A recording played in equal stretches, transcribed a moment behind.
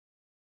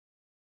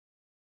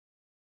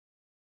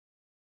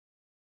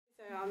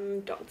So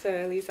I'm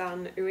Dr.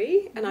 Lisanne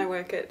Uy and I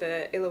work at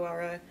the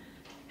Illawarra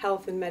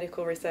Health and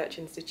Medical Research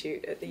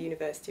Institute at the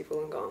University of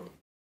Wollongong.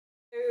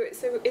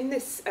 So in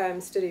this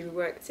study I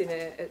worked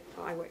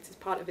as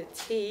part of a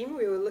team.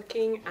 We were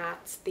looking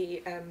at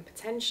the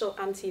potential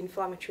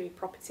anti-inflammatory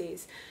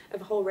properties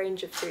of a whole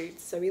range of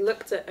foods. So we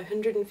looked at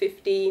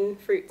 115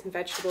 fruits and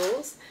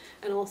vegetables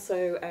and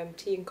also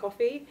tea and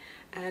coffee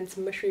and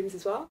some mushrooms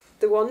as well.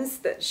 The ones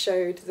that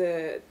showed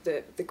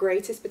the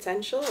greatest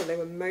potential, or they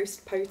were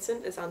most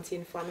potent as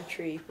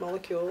anti-inflammatory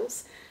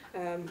molecules,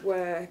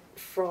 were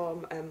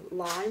from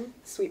lime,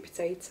 sweet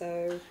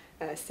potato,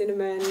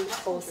 cinnamon,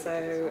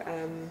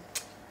 also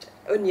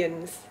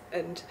onions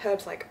and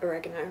herbs like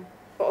oregano,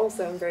 but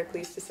also I'm very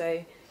pleased to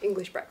say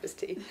English breakfast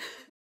tea.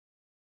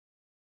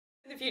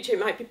 In the future it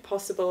might be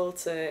possible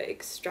to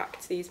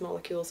extract these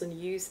molecules and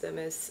use them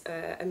as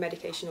a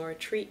medication or a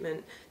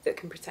treatment that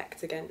can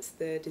protect against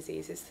the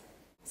diseases.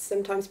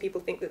 Sometimes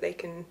people think that they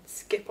can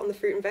skip on the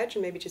fruit and veg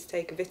and maybe just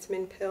take a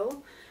vitamin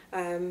pill,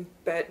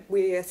 but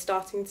we are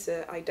starting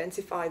to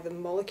identify the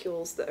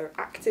molecules that are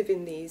active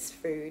in these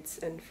foods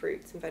and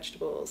fruits and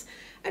vegetables,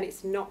 and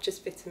it's not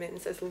just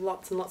vitamins. There's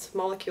lots and lots of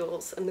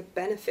molecules, and the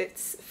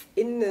benefits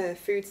in the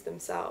foods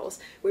themselves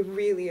we're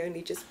really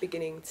only just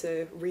beginning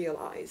to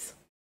realise.